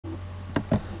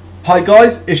Hi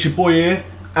guys, it's your boy here,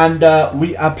 and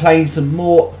we are playing some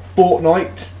more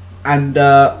Fortnite, and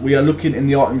we are looking in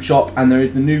the item shop, and there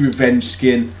is the new Revenge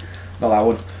skin. Not that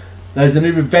one. There's a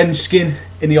new Revenge skin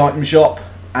in the item shop,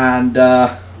 and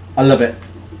I love it.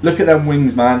 Look at them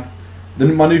wings, man.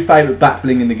 My new favourite back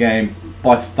bling in the game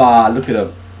by far. Look at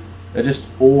them. They're just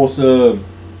awesome.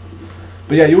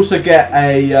 But yeah, you also get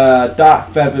a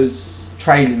dark feathers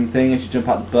trailing thing as you jump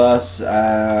out the burst.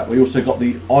 We also got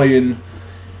the iron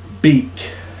beak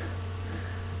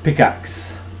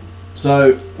pickaxe.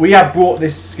 So we have brought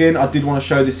this skin. I did want to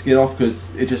show this skin off because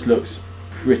it just looks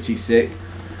pretty sick.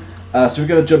 So we're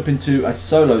going to jump into a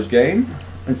solos game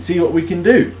and see what we can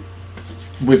do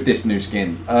with this new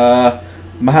skin. My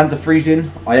hands are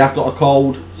freezing. I have got a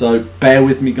cold, so bear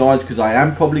with me guys, because I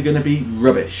am probably going to be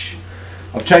rubbish.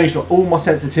 I've changed all my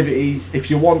sensitivities.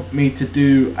 If you want me to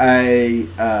do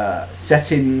a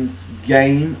settings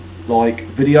game like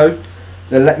video,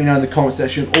 then let me know in the comment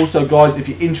section. Also guys, if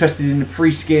you're interested in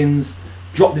free skins,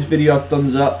 drop this video a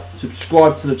thumbs up,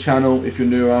 subscribe to the channel if you're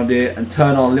new around here, and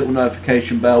turn on a little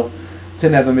notification bell to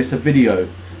never miss a video,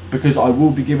 because I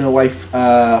will be giving away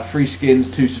free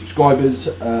skins to subscribers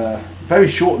very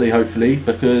shortly, hopefully,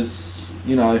 because,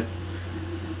 you know,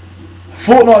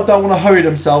 Fortnite don't want to hurry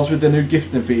themselves with the new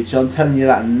gifting feature. I'm telling you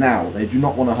that now. They do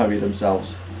not want to hurry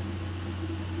themselves.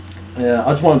 Yeah,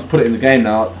 I just wanted to put it in the game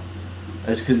now.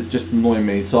 It's because it's just annoying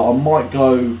me. So I might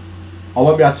go, I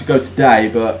won't be able to go today,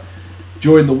 but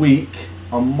during the week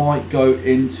I might go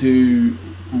into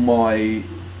my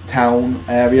town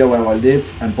area where I live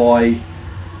and buy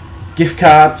gift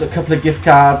cards, a couple of gift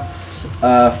cards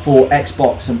for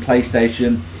Xbox and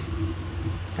PlayStation,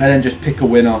 and then just pick a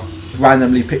winner.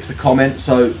 Randomly picks a comment.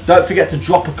 So don't forget to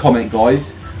drop a comment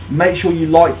guys. Make sure you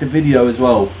like the video as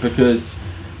well, because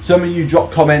some of you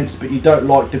drop comments but you don't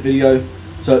like the video.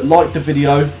 So like the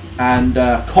video and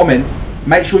comment.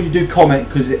 Make sure you do comment,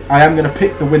 because I am going to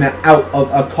pick the winner out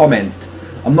of a comment.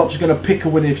 I'm not just going to pick a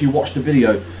winner if you watch the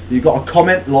video. You've got to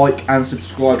comment, like and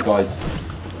subscribe guys.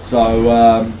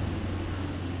 So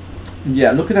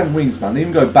yeah, look at them wings, man. They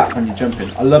even go back when you're jumping.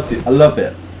 I loved it. I love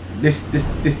it. This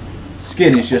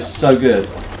skin is just so good.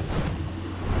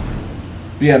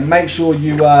 But yeah, make sure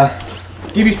you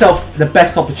give yourself the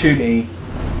best opportunity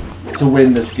to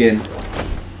win the skin.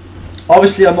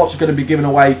 Obviously, I'm not just going to be giving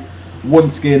away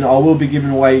one skin. I will be giving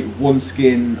away one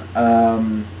skin.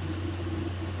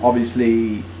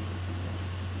 Obviously,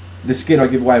 the skin I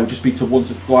give away will just be to one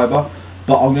subscriber,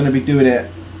 but I'm going to be doing it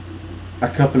a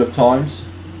couple of times.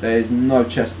 There is no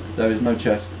chest. There is no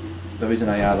chest. There is an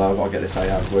AR though. I've got to get this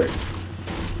AR quick.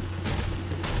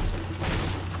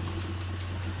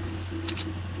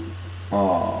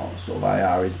 Oh, what sort of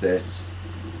AR is this?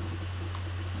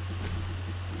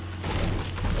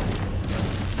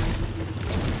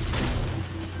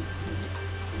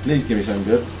 Please give me something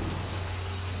good.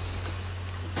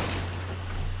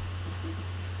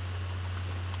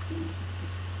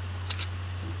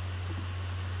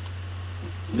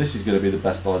 This is going to be the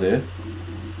best idea.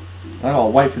 I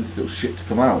gotta wait for this little shit to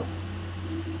come out.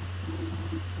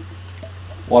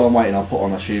 While I'm waiting, I'll put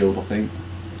on a shield, I think.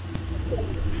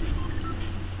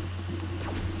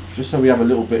 Just so we have a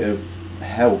little bit of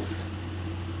health.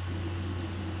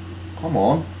 Come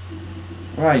on.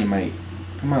 Where are you, mate?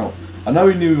 Come out. I know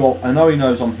he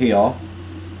knows I'm here,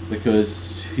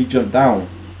 because he jumped down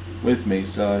with me,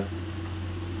 so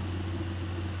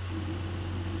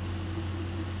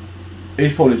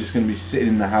he's probably just going to be sitting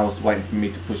in the house waiting for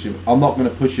me to push him. I'm not going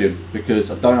to push him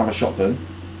because I don't have a shotgun.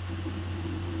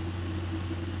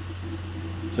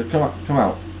 So come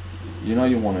out. You know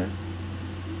you want it.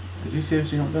 Is he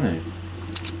seriously not going to?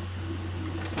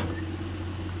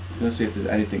 I'm going to see if there's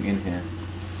anything in here.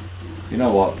 You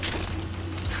know what?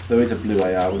 There is a blue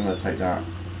AR. We're going to take that.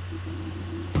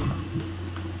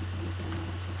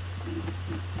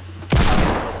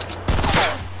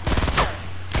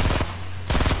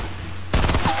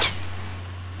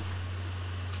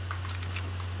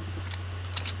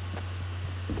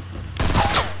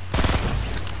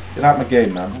 Get out of my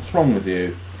game, man. What's wrong with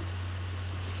you?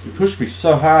 You pushed me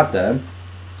so hard then.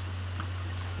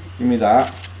 Give me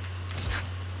that.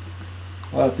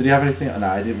 Well, did he have anything?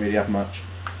 No, he didn't really have much.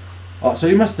 Oh, so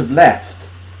he must have left.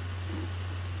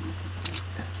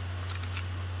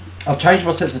 I've changed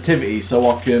my sensitivity so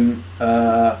I can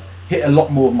hit a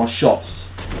lot more of my shots.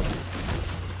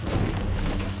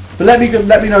 But let me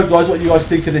know guys what you guys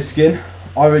think of this skin.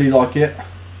 I really like it.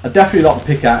 I definitely like the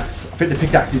pickaxe. I think the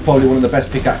pickaxe is probably one of the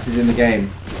best pickaxes in the game.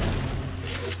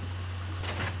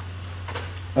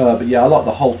 But yeah, I like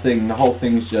the whole thing. The whole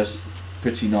thing's just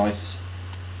pretty nice.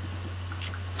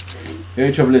 The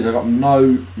only trouble is I've got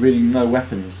really no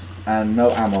weapons and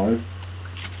no ammo.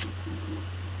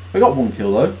 We got 1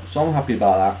 kill though, so I'm happy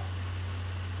about that.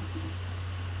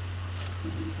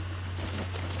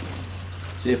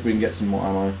 See if we can get some more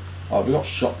ammo. Oh, we got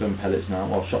shotgun pellets now.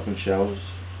 Well, shotgun shells.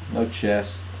 No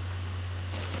chest.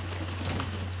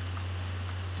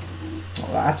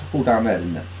 Oh, that had to fall down there,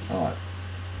 didn't it? Alright.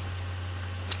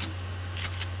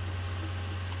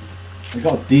 We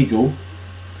got a deagle.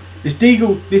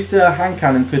 This hand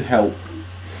cannon could help.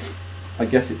 I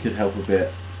guess it could help a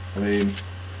bit. I mean,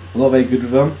 I'm not very good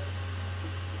with them,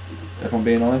 if I'm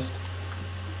being honest.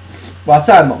 Well, I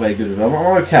say I'm not very good with them.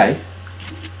 I'm okay.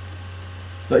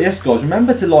 But yes, guys,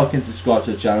 remember to like and subscribe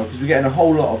to the channel because we're getting a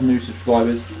whole lot of new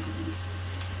subscribers.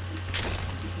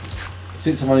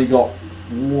 Since I've only got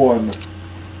 1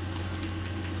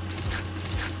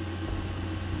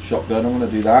 shotgun, I'm going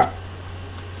to do that.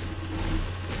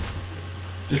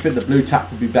 Just think the blue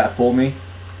tack would be better for me.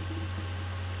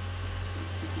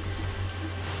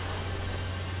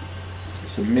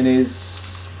 Some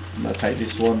minis. I'm going to take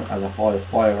this one as a higher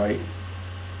fire rate.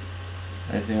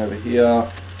 Anything over here?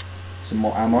 Some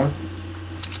more ammo. I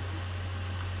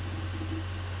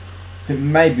think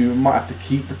maybe we might have to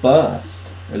keep the burst,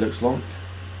 it looks like.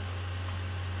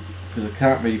 Because I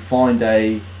can't really find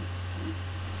a...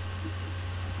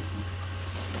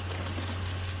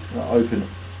 I'll open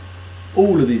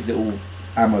all of these little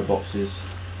ammo boxes.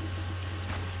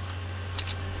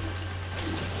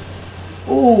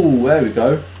 Oh, there we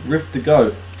go. Rift to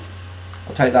go.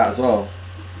 I'll take that as well.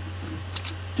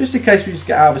 Just in case we just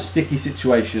get out of a sticky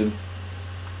situation.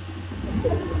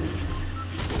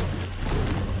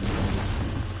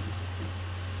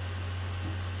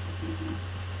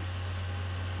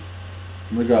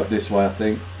 I'm going to go up this way, I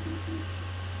think.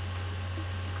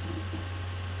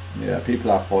 Yeah, people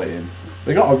are fighting.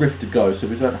 We got a rift to go, so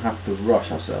we don't have to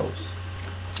rush ourselves.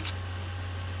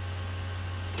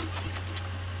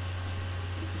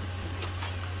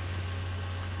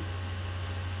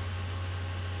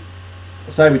 I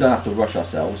say we don't have to rush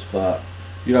ourselves, but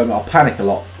you know, I panic a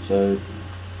lot, so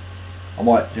I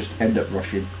might just end up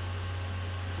rushing.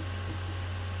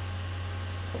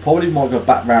 I probably might go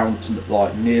back round to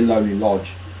like near Lonely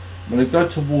Lodge. I'm going to go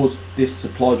towards this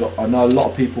supply drop. I know a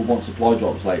lot of people want supply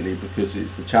drops lately because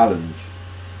it's the challenge.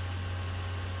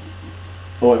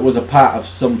 Or it was a part of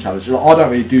some challenge. I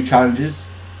don't really do challenges,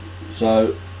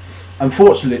 so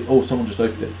unfortunately, oh, someone just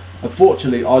opened it.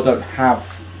 Unfortunately, I don't have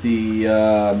the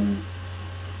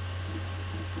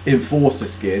Enforcer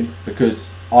skin because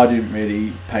I didn't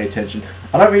really pay attention.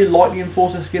 I don't really like the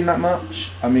Enforcer skin that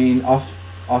much. I mean, I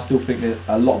still think they're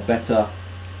a lot better.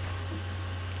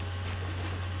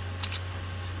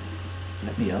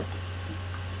 Let me up.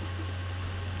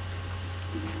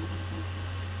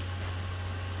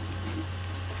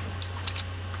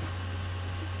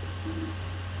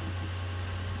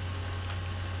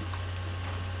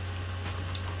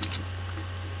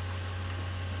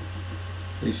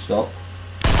 Please stop.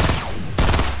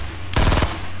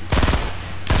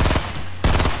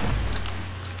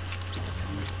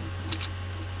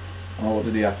 Oh, what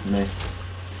did he have for me?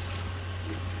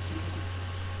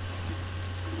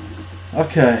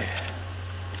 Okay.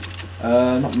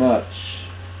 Not much.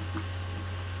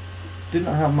 Did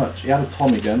not have much. He had a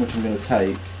Tommy gun, which I'm going to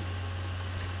take.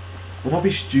 Would I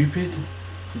be stupid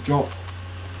to drop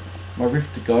my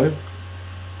rift to go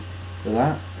for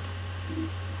that?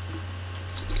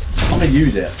 I'm going to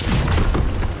use it.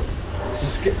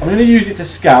 I'm going to use it to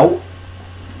scout.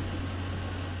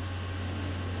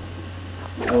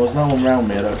 There was no one around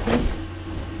me, I don't think.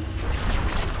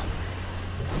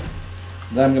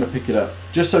 Then I'm going to pick it up,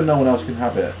 just so no one else can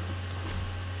have it.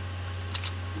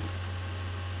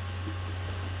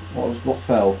 What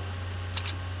fell?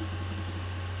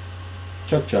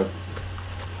 Chug chug.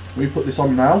 We put this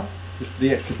on now, just for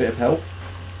the extra bit of health.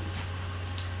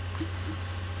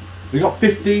 We got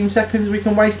 15 seconds we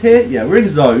can waste here. Yeah, we're in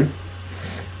zone.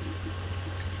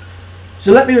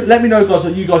 So let me know, guys,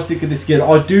 what you guys think of this skin.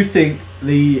 I do think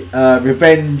the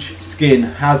Revenge skin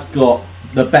has got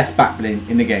the best back bling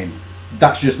in the game.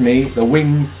 That's just me. The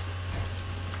wings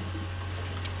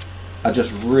are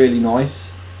just really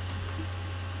nice.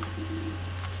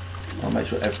 I'll make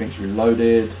sure everything's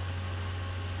reloaded.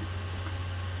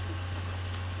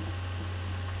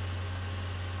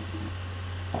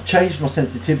 I changed my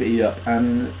sensitivity up,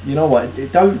 and you know what?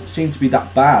 It don't seem to be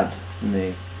that bad for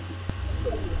me.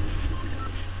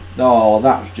 Oh,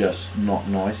 that was just not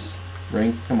nice.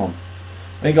 Ring, come on.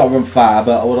 I ain't got to run far,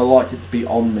 but I would have liked it to be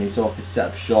on me so I could set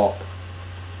up shop.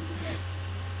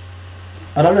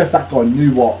 I don't know if that guy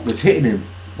knew what was hitting him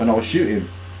when I was shooting.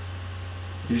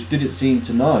 He just didn't seem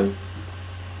to know.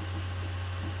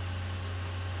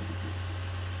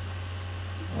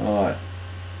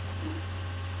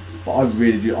 But I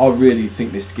really do. I really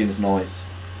think this skin's nice.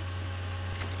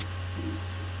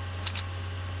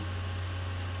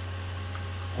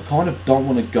 I kind of don't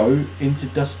want to go into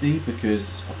Dusty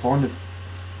because I kind of.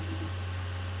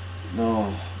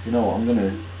 No, you know what? I'm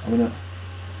gonna.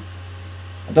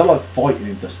 I don't like fighting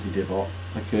in Dusty Divot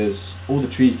because all the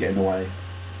trees get in the way.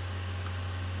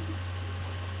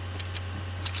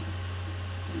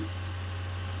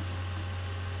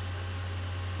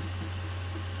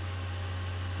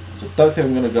 So I don't think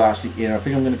I'm going to go actually in. I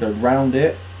think I'm going to go round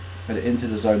it and into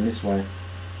the zone this way.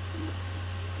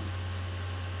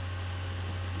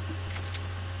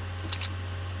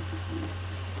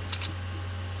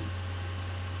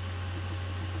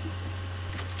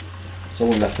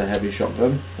 Someone left a heavy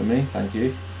shotgun for me, thank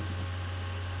you.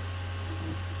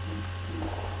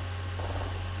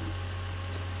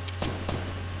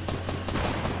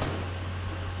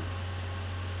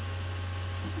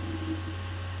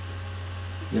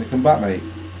 You gonna come back, mate?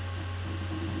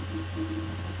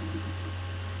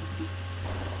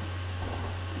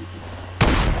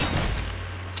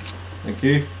 Thank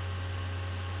you.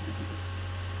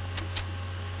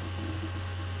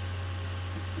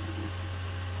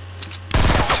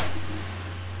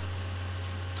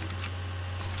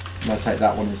 I'm gonna take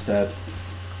that one instead.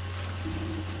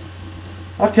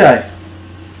 Okay.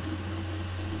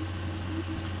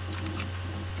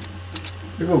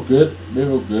 We're all good.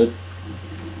 We're all good.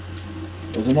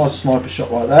 There was a nice sniper shot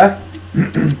right there.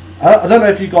 I don't know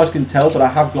if you guys can tell, but I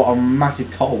have got a massive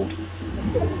cold.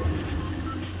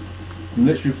 I'm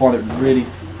literally finding it really...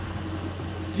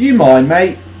 Do you mind,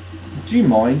 mate? Do you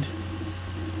mind?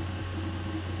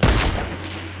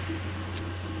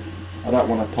 I don't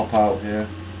want to pop out here.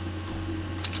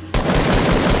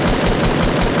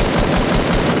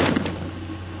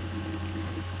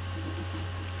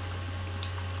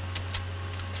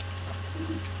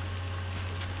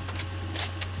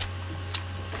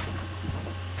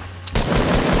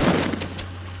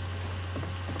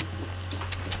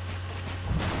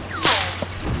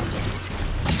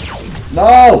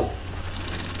 No!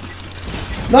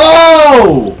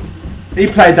 No! He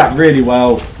played that really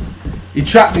well. He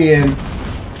trapped me in.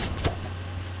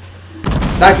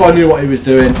 That guy knew what he was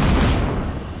doing.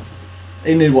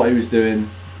 He knew what he was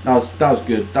doing. That was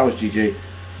good. That was GG.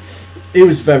 He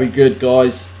was very good,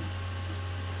 guys.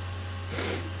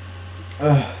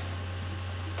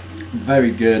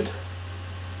 Very good.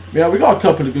 Yeah, we got a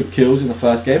couple of good kills in the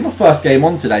first game. My first game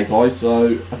on today, guys,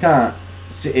 so I can't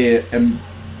sit here and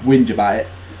whinge about it,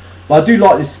 but I do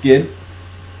like this skin.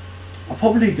 I'm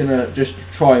probably gonna just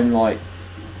try and like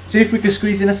see if we can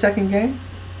squeeze in a second game.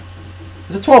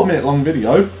 It's a 12-minute long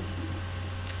video,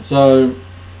 so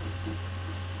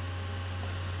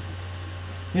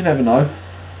you never know,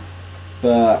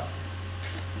 but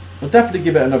I'll definitely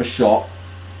give it another shot.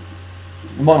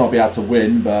 I might not be able to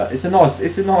win, but it's a nice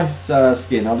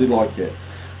skin. I do like it.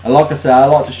 And like I said, I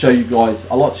like to show you guys.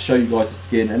 I like to show you guys the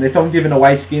skin. And if I'm giving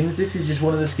away skins, this is just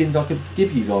one of the skins I could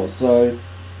give you guys. So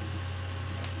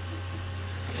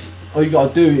all you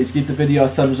got to do is give the video a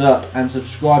thumbs up and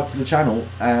subscribe to the channel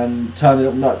and turn the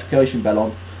little notification bell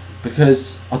on,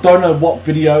 because I don't know what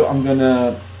video I'm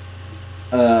gonna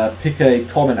pick a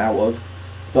comment out of,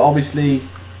 but obviously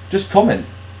just comment,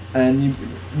 and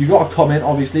you got to comment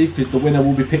obviously, because the winner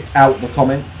will be picked out of the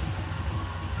comments.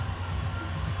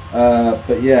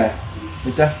 But yeah,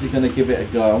 we're definitely going to give it a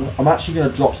go. I'm actually going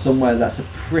to drop somewhere that's a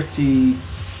pretty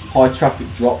high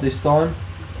traffic drop this time.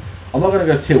 I'm not going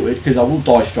to go tilted because I will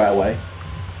die straight away.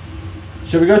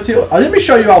 Shall we go tilted? Let me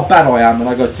show you how bad I am when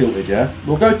I go tilted, yeah?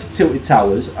 We'll go to Tilted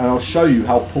Towers and I'll show you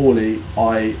how poorly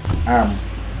I am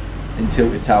in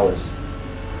Tilted Towers.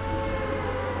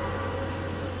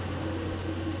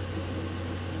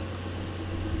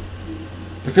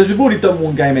 Because we've already done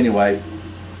one game anyway,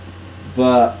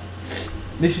 but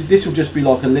this will just be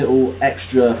like a little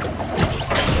extra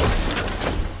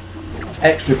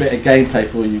bit of gameplay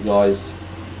for you guys.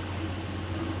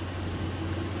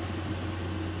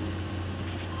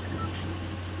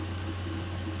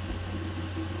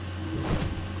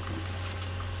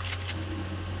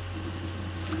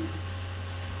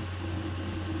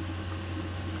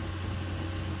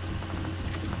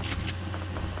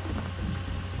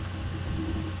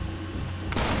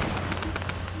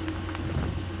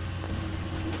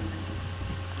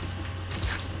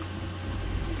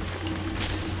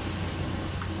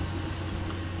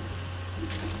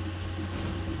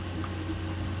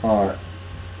 Alright.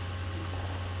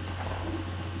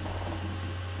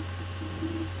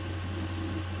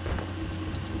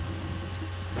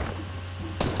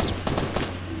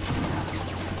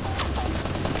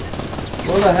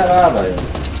 Where the hell are they?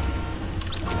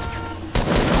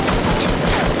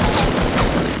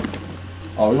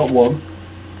 Oh, we got one.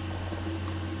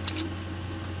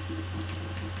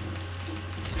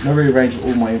 Let me rearrange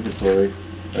all my inventory.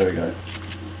 There we go.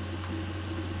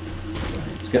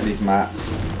 Let's get these mats.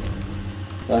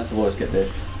 First of all, let's get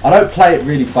this. I don't play it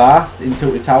really fast in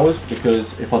Tilted Towers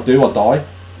because if I do, I die.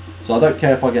 So I don't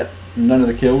care if I get none of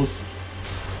the kills.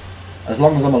 As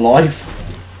long as I'm alive.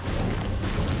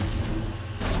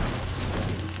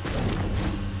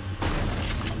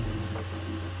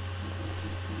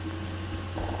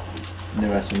 New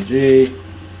SMG.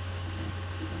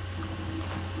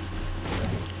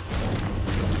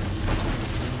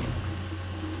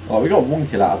 Oh, we got one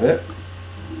kill out of it.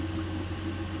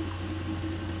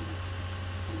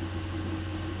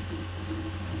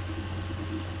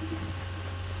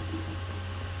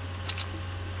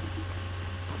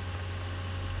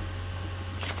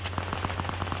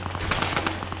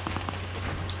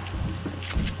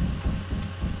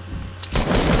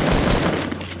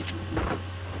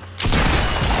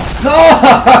 No!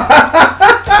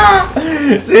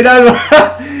 See, that's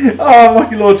oh,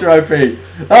 fucking launcher OP.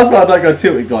 That's why I don't go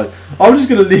tilted, guys. I'm just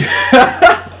gonna leave.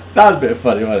 That was a bit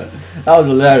funny, wasn't it? That was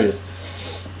hilarious.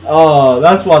 Oh,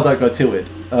 that's why I don't go tilted.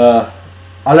 I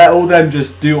let all them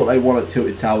just do what they want at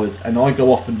Tilted Towers, and I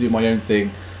go off and do my own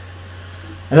thing.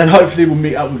 And then hopefully we'll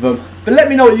meet up with them. But let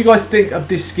me know what you guys think of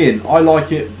this skin. I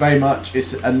like it very much.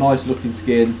 It's a nice looking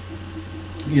skin.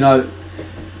 You know,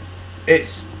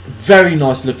 it's very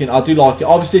nice looking. I do like it.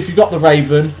 Obviously, if you've got the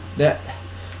Raven, there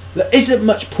isn't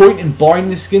much point in buying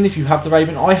this skin if you have the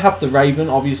Raven. I have the Raven,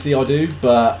 obviously I do,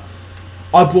 but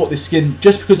I bought this skin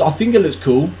just because I think it looks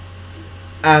cool.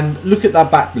 And look at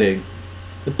that back bling.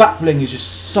 The back bling is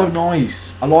just so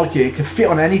nice. I like it. It can fit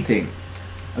on anything.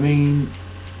 I mean,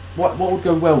 what would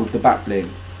go well with the back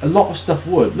bling? A lot of stuff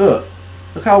would. Look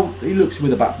how he looks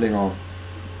with the back bling on.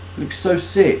 It looks so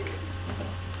sick.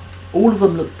 All of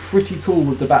them look pretty cool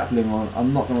with the back bling on,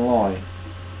 I'm not going to lie.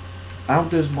 How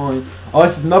does mine... Oh,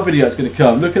 this is another video that's going to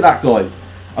come. Look at that, guys.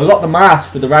 I got the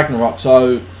mask for the Ragnarok,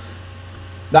 so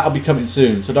that'll be coming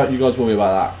soon. So don't you guys worry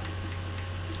about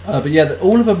that. But yeah,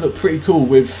 all of them look pretty cool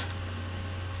with...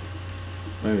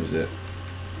 Where is it?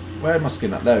 Where am I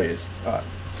skin at? There he is. Alright.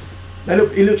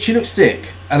 She looks sick,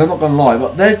 and I'm not going to lie,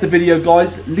 but there's the video,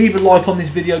 guys. Leave a like on this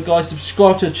video, guys.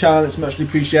 Subscribe to the channel, it's muchly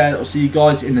appreciated. I'll see you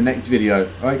guys in the next video.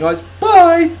 Alright, guys,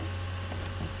 bye!